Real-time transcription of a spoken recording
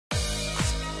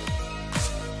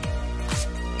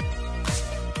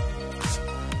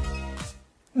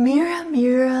Mirror,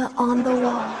 mirror on the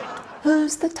wall,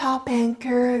 who's the top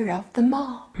anchor of them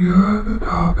all? You're the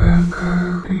top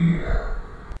anchor, dear.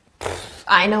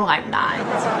 I know I'm not.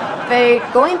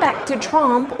 But going back to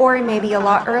Trump, or maybe a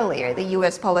lot earlier, the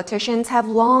US politicians have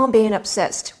long been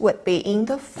obsessed with being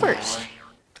the first.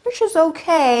 Which is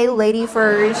okay, lady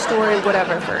first, or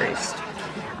whatever first.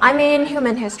 I mean,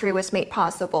 human history was made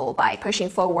possible by pushing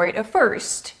forward a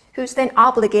first, who's then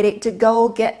obligated to go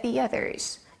get the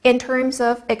others. In terms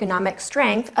of economic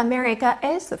strength, America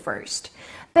is the first.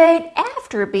 But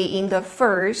after being the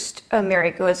first,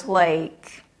 America is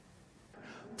like...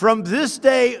 From this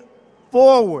day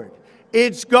forward,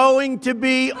 it's going to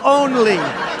be only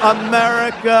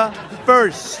America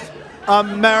first.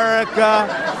 America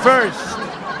first.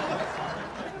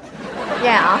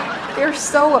 Yeah, they're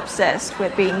so obsessed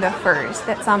with being the first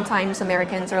that sometimes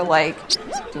Americans are like,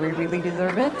 do we really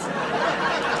deserve it?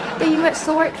 The US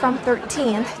soared from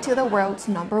 13th to the world's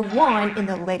 #1 in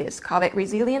the latest COVID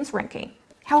resilience ranking.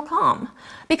 How come?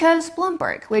 Because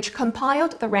Bloomberg, which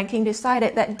compiled the ranking,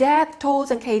 decided that death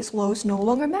tolls and case loads no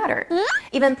longer matter.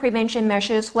 Even prevention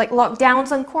measures like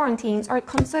lockdowns and quarantines are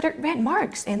considered red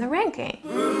marks in the ranking.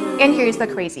 And here's the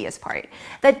craziest part.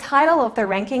 The title of the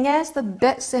ranking is the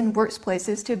best and worst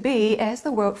places to be as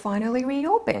the world finally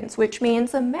reopens, which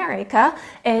means America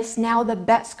is now the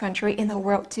best country in the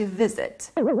world to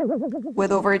visit.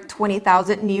 With over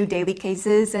 20,000 new daily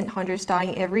cases and hundreds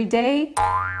dying every day,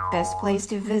 best place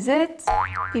to visit?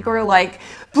 People are like,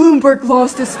 Bloomberg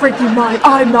lost his freaking mind.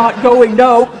 I'm not going.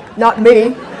 No, not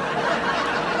me.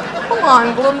 Come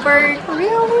on, Bloomberg.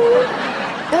 Really?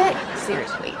 But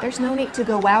seriously, there's no need to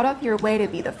go out of your way to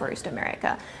be the first,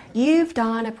 America. You've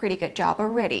done a pretty good job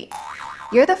already.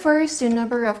 You're the first in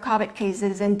number of COVID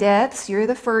cases and deaths. You're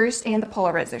the first in the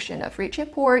polarization of rich and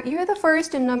poor. You're the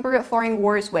first in number of foreign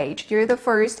wars waged. You're the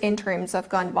first in terms of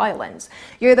gun violence.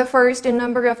 You're the first in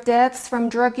number of deaths from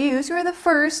drug use. You're the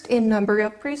first in number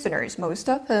of prisoners, most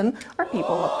of whom are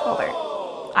people of color.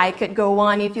 I could go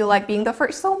on if you like being the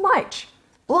first so much.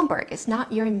 Bloomberg is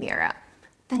not your mirror.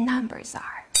 The numbers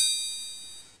are.